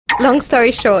Long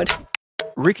story short.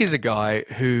 Rick is a guy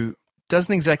who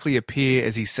doesn't exactly appear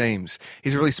as he seems.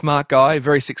 He's a really smart guy,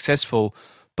 very successful,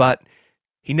 but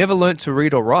he never learnt to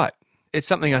read or write. It's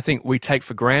something I think we take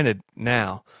for granted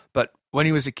now, but when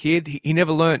he was a kid, he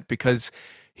never learnt because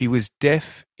he was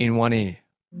deaf in one ear.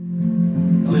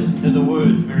 Listen to the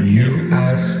words very carefully. You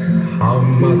ask how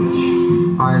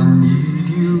much I need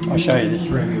you. I'll show you this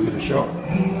room, you'll get a shot.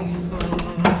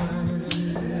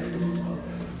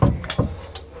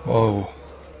 Whoa.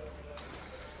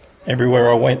 Everywhere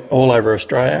I went, all over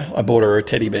Australia, I bought her a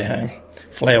teddy bear home.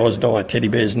 Flowers die, teddy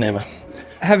bears never.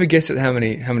 Have a guess at how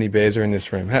many bears are in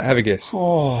this room. Have a guess.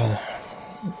 Oh,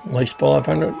 at least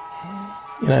 500.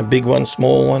 You know, big ones,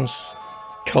 small ones,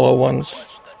 colour ones,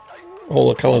 all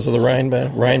the colours of the rainbow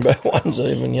ones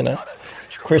even, you know,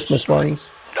 Christmas ones.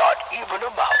 Not even a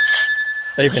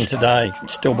mouse. Even today,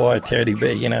 still buy a teddy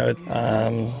bear, you know.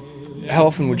 How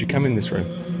often would you come in this room?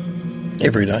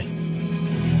 Every day.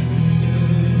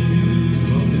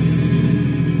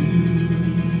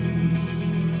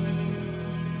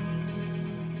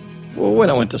 Well,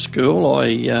 when I went to school,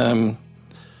 I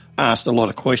asked a lot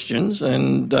of questions,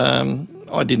 and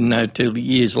I didn't know till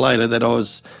years later that I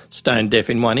was stone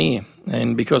deaf in one ear.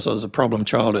 And because I was a problem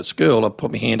child at school, I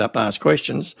put my hand up to ask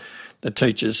questions. The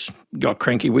teachers got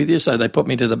cranky with you, so they put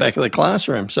me to the back of the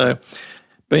classroom. So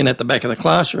being at the back of the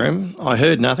classroom, I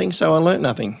heard nothing, so I learnt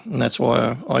nothing. And that's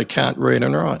why I can't read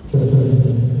and write.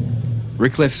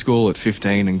 Rick left school at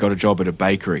 15 and got a job at a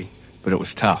bakery, but it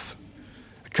was tough.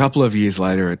 A couple of years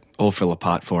later, it all fell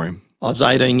apart for him. I was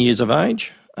 18 years of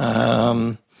age.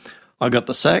 I got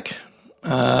the sack.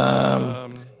 I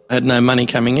had no money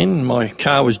coming in. My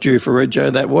car was due for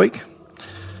rego that week.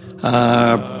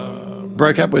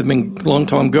 Broke up with my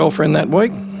long-time girlfriend that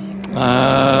week.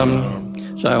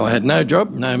 So I had no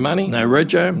job, no money, no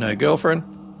rego, no girlfriend.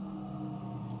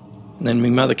 And then my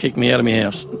mother kicked me out of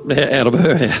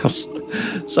her house.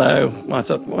 So I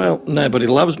thought, well, nobody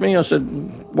loves me. I said,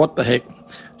 what the heck?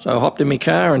 So I hopped in my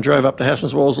car and drove up to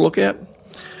Hassans Walls Lookout,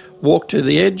 walked to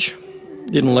the edge,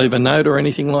 didn't leave a note or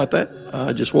anything like that.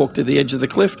 I just walked to the edge of the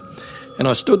cliff, and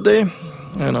I stood there,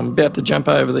 and I'm about to jump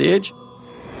over the edge.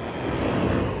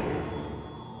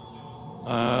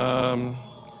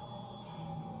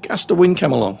 Gust of wind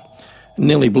come along. It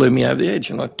nearly blew me over the edge,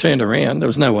 and I turned around. There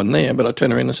was no one there, but I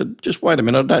turned around and said, just wait a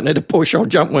minute, I don't need to push, I'll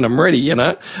jump when I'm ready, you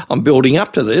know. I'm building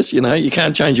up to this, you know. You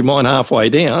can't change your mind halfway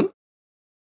down.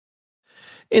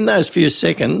 In those few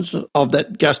seconds of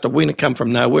that gust of wind that come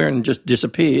from nowhere and just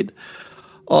disappeared,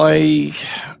 I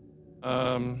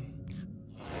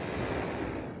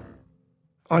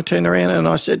turned around and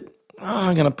I said,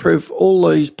 I'm going to prove all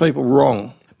these people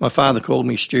wrong. My father called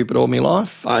me stupid all my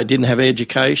life. I didn't have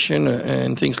education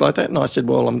and things like that. And I said,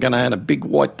 well, I'm going to own a big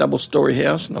white double-storey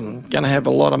house, and I'm going to have a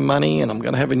lot of money, and I'm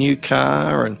going to have a new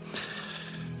car, and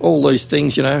all these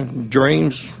things, you know,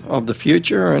 dreams of the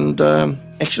future. And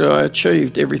actually I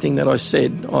achieved everything that I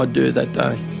said I'd do that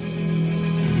day.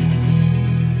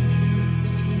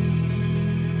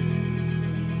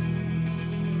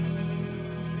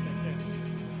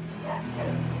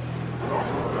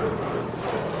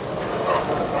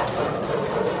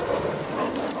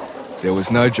 There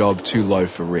was no job too low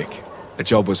for Rick. A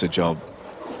job was a job.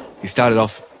 He started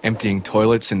off emptying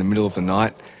toilets in the middle of the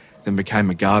night, then became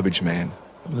a garbage man.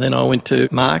 Then I went to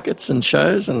markets and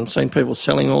shows and seen people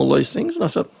selling all these things, and I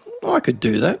thought, I could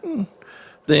do that. And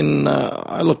then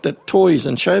I looked at toys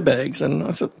and show bags, and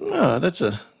I thought, no,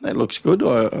 that looks good.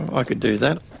 I could do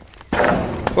that.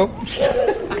 Well,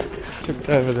 tripped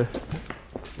over the...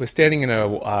 We're standing in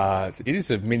it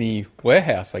is a mini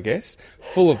warehouse, I guess,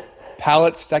 full of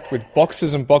pallets stacked with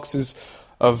boxes and boxes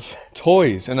of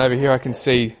toys. And over here I can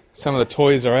see some of the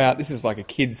toys are out. This is like a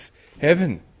kid's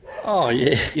heaven. Oh,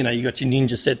 yeah. You know, you got your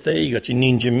ninja set there, you got your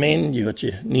ninja men, you got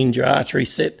your ninja archery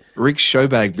set. Rick's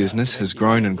showbag business has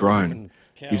grown and grown.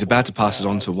 He's about to pass it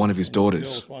on to one of his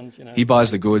daughters. He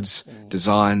buys the goods,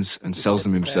 designs and sells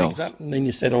them himself. And then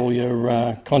you set all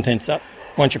your contents up.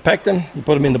 Once you pack them, you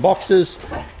put them in the boxes,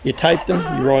 you tape them,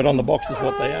 you write on the boxes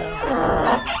what they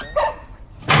are.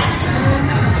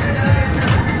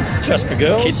 Just for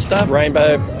girls, kids stuff,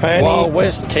 rainbow pony, Wild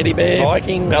West, teddy bear,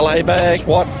 Viking, ballet bag,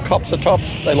 SWAT, cops are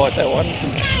tops, they like that one.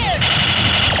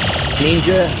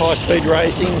 Ninja, high-speed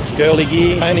racing, girly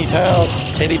gear, ponytails,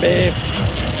 teddy bear,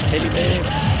 teddy bear,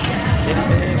 teddy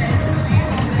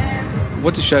bear.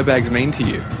 What do show bags mean to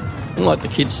you? Like the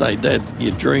kids say, Dad,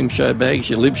 your dream show bags,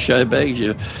 your live show bags,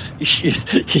 your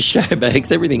show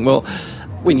bags, everything. Well,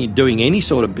 when you're doing any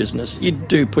sort of business, you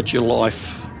do put your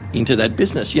life into that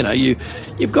business. You know,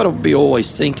 you've got to be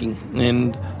always thinking,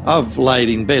 and I've laid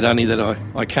in bed, only that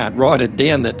I can't write it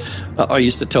down, that I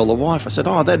used to tell the wife, I said,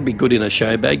 oh, that'd be good in a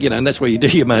show bag, and that's where you do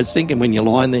your most thinking when you're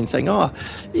lying there and saying, oh,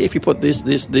 if you put this,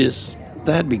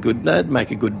 that'd be good, that'd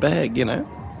make a good bag,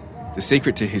 The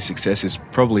secret to his success is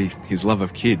probably his love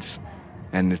of kids,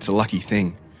 and it's a lucky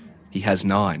thing. He has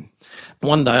 9.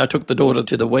 One day I took the daughter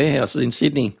to the warehouse in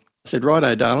Sydney. I said,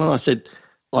 righto, darling, I said,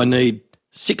 I need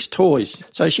 6 toys.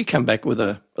 So she came back with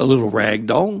a little rag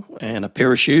doll and a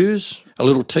pair of shoes, a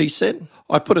little tea set.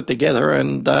 I put it together,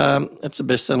 and it's the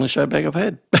best-selling show bag I've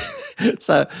had.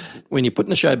 So when you're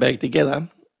putting a show bag together,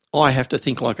 I have to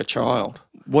think like a child.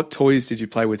 What toys did you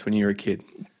play with when you were a kid?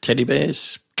 Teddy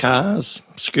bears, cars,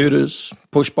 scooters,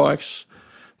 push bikes,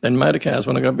 then motor cars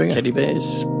when I got bigger. Teddy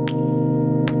bears.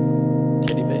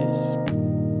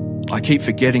 I keep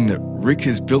forgetting that Rick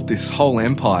has built this whole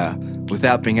empire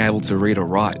without being able to read or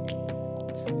write.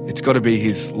 It's got to be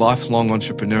his lifelong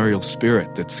entrepreneurial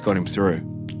spirit that's got him through.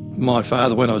 My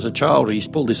father, when I was a child, he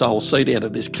pulled this old seat out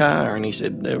of this car, and he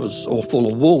said it was all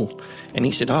full of wool. And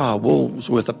he said, wool was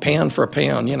worth £1 for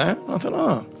 £1, I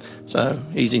thought, So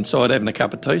he's inside having a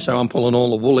cup of tea, so I'm pulling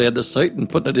all the wool out of the seat and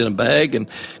putting it in a bag, and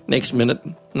next minute,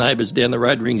 neighbours down the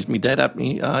road rings me dad up, and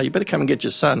you better come and get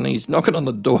your son. And he's knocking on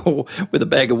the door with a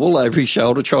bag of wool over his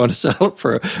shoulder trying to sell it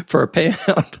for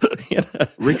 £1.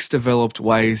 Rick's developed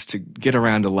ways to get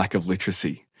around a lack of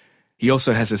literacy. He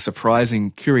also has a surprising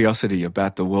curiosity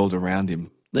about the world around him.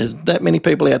 There's that many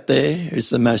people out there who's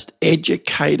the most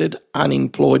educated,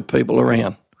 unemployed people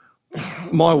around.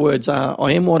 My words are,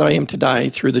 I am what I am today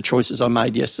through the choices I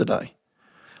made yesterday.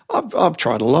 I've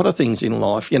tried a lot of things in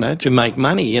life, to make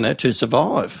money, to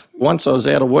survive. Once I was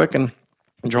out of work and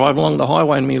driving along the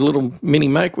highway in my little mini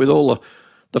Make with all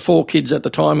the 4 kids at the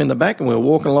time in the back, and we were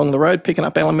walking along the road picking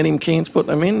up aluminium cans,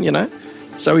 putting them in,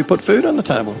 so we put food on the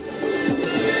table.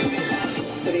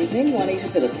 Juanita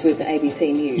Phillips with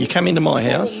ABC News. You come into my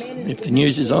house, if the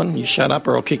news is on, you shut up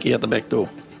or I'll kick you out the back door.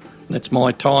 That's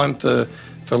my time for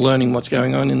learning what's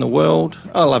going on in the world.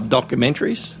 I love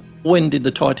documentaries. When did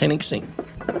the Titanic sink?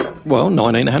 Well,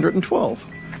 1912.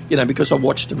 Because I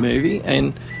watched a movie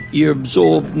and you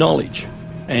absorb knowledge,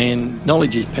 and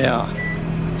knowledge is power.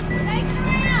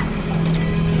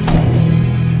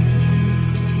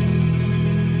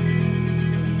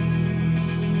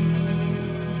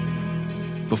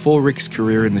 Before Rick's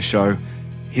career in the show,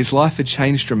 his life had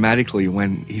changed dramatically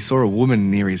when he saw a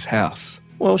woman near his house.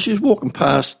 Well, she was walking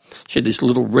past. She had this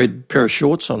little red pair of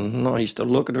shorts on, and I used to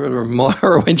look at her and admire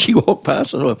her when she walked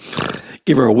past, and I'd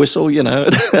give her a whistle,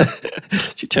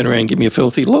 She'd turn around and give me a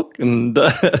filthy look, and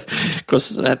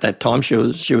because at that time she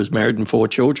was married and 4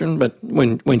 children. But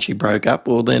when she broke up,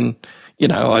 well, then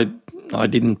I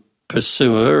didn't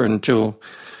pursue her until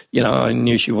I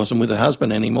knew she wasn't with her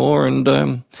husband anymore, and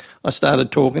I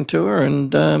started talking to her,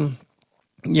 and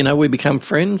we became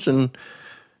friends, and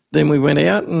then we went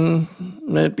out, and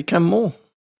it became more.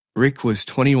 Rick was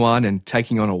 21 and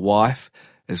taking on a wife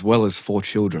as well as 4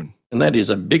 children. And that is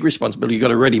a big responsibility. You've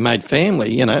got a ready-made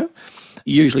family, You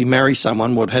usually marry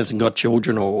someone what hasn't got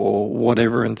children or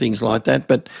whatever and things like that.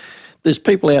 But there's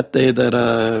people out there that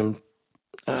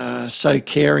are so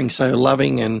caring, so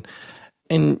loving, and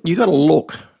you got to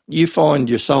look. You find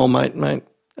your soulmate, mate.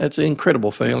 It's an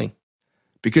incredible feeling.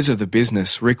 Because of the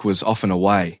business, Rick was often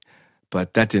away,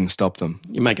 but that didn't stop them.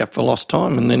 You make up for lost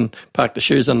time and then park the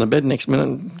shoes on the bed. Next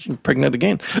minute, she's pregnant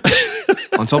again.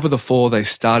 On top of the 4 they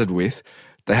started with,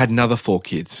 they had another 4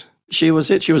 kids. She was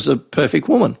it. She was a perfect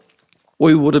woman.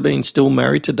 We would have been still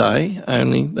married today,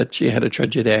 only that she had a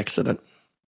tragic accident.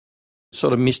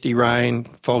 Sort of misty rain,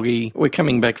 foggy. We're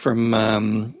coming back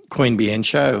from Queen Bienne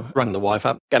show. Rung the wife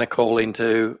up. Going to call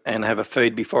into and have a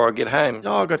feed before I get home.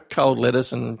 Oh, I got cold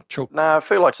lettuce and chook. No, I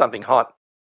feel like something hot.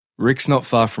 Rick's not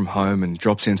far from home and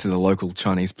drops into the local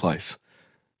Chinese place.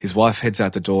 His wife heads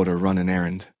out the door to run an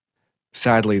errand.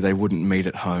 Sadly, they wouldn't meet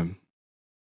at home.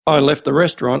 I left the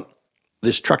restaurant.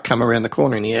 This truck come around the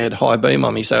corner and he had high beam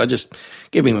on me, so I just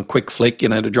gave him a quick flick,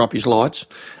 to drop his lights.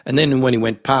 And then when he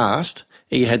went past,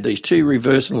 he had these 2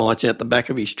 reversing lights out the back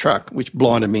of his truck, which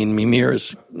blinded me in my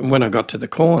mirrors. When I got to the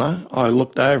corner, I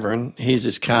looked over and here's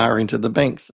his car into the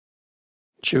banks.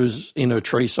 She was in a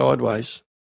tree sideways.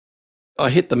 I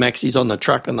hit the maxis on the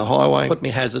truck on the highway, put my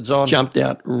hazards on, jumped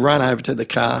out, run over to the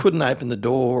car, couldn't open the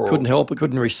door, couldn't help her,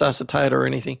 couldn't resuscitate her or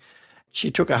anything.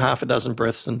 She took a half a dozen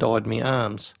breaths and died in my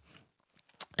arms.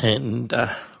 And,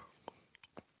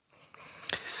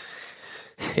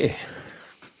 yeah.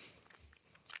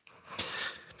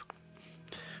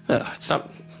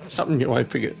 Something you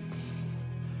won't forget.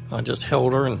 I just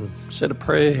held her and said a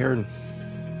prayer, and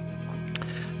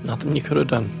nothing you could have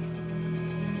done.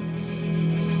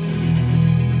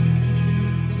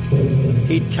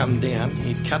 He'd come down,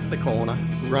 he'd cut the corner,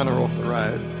 run her off the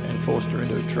road and forced her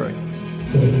into a tree.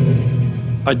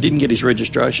 I didn't get his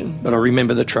registration, but I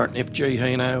remember the truck, FG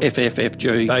Hino,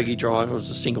 FFFG, bogey drive. It was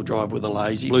a single drive with a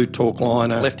lazy, blue torque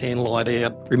liner, left-hand light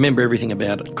out. Remember everything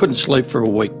about it. Couldn't sleep for a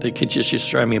week. The kids just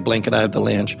throw me a blanket over the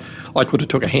lounge. I could have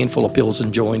took a handful of pills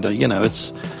and joined her. You know,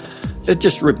 it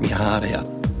just ripped me heart out.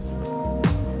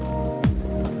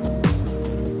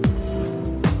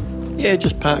 Yeah,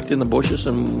 just parked in the bushes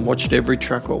and watched every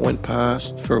truck that went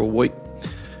past for a week.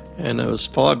 And it was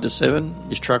 5 to 7.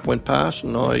 His truck went past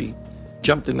and I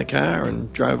jumped in the car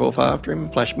and drove off after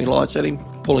him, flashed me lights at him,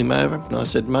 pull him over. And I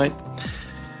said, mate,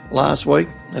 last week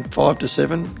at 5 to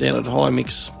 7, down at High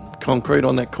Mix Concrete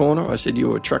on that corner, I said, you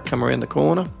were a truck come around the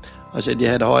corner. I said, you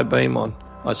had a high beam on.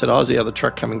 I said, I was the other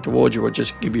truck coming towards you. I'd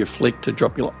just give you a flick to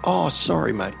drop you. Oh,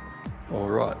 sorry, mate. All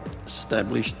right,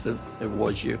 established that it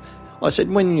was you. I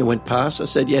said, when you went past, I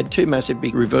said, you had 2 massive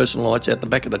big reversing lights out the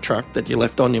back of the truck that you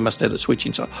left on. You must have had a switch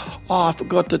inside. Oh, I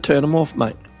forgot to turn them off,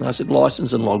 mate. And I said,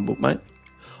 licence and logbook, mate.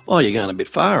 Oh, you're going a bit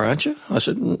far, aren't you? I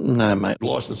said, no, mate,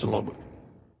 licence and logbook.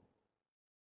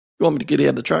 You want me to get out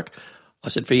of the truck? I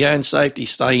said, for your own safety,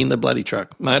 stay in the bloody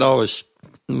truck. Mate,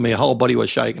 my whole body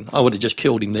was shaking. I would have just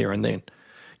killed him there and then.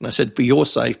 And I said, for your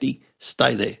safety,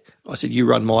 stay there. I said, you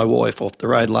run my wife off the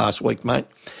road last week, mate,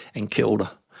 and killed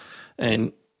her.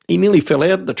 And he nearly fell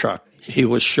out of the truck. He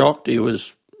was shocked. He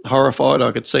was horrified.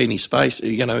 I could see in his face,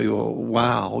 you know,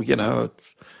 wow, you know.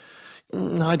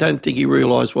 I don't think he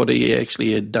realised what he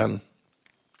actually had done.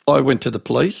 I went to the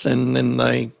police and then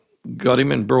they got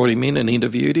him and brought him in and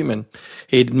interviewed him, and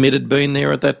he admitted being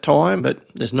there at that time, but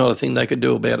there's not a thing they could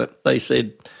do about it. They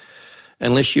said,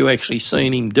 unless you actually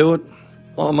seen him do it,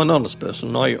 I'm an honest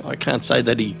person. I can't say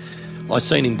that I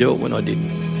seen him do it when I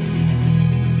didn't.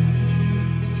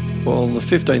 Well, the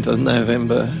 15th of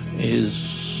November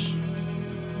is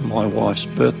my wife's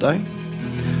birthday.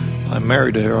 I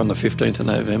married her on the 15th of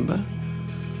November,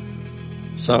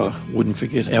 so I wouldn't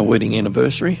forget our wedding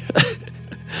anniversary.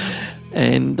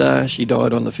 And she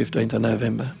died on the 15th of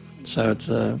November. So it's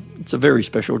a very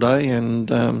special day, and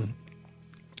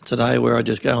it's a day where I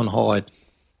just go and hide.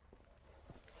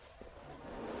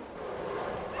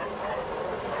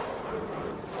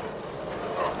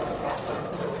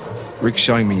 Rick's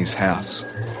showing me his house.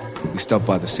 We stop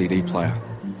by the CD player.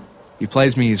 He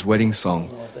plays me his wedding song.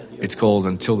 It's called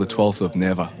Until the 12th of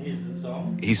Never.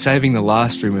 He's saving the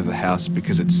last room of the house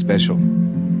because it's special.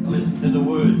 Listen to the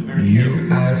words very You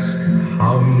carefully. ask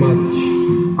how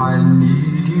much I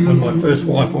need you. When my first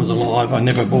wife was alive, I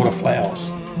never bought her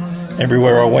flowers.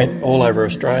 Everywhere I went, all over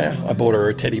Australia, I bought her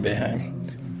a teddy bear home.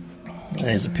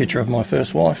 There's a picture of my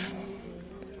first wife.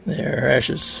 There are her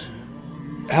ashes.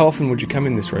 How often would you come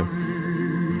in this room?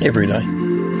 Every day.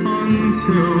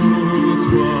 Until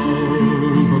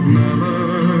 12 of never,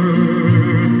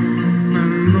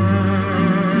 and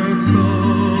that's all.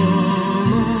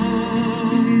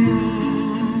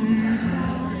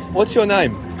 What's your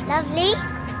name? Lovely?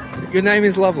 Your name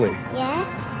is Lovely.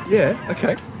 Yes. Yeah,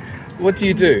 okay. What do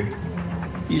you do?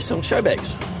 You sell show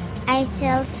bags. I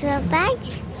sell silk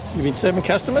bags. You've been serving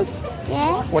customers?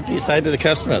 Yes. What do you say to the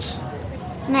customers?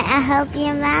 May I help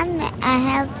you, Mum? May I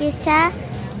help you, sir?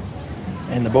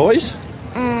 And the boys?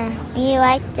 You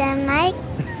like them, Mike?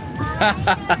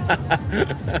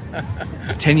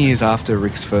 10 years after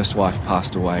Rick's first wife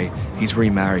passed away, he's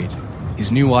remarried.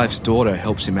 His new wife's daughter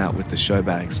helps him out with the show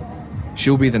bags.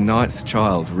 She'll be the 9th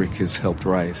child Rick has helped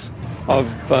raise.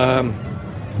 I've,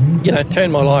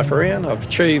 turned my life around. I've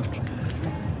achieved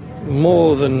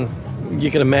more than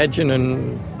you can imagine,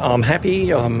 and I'm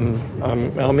happy. I'm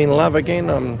in love again.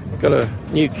 I've got a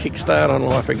new kickstart on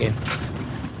life again.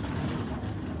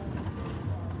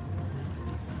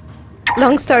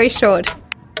 Long story short,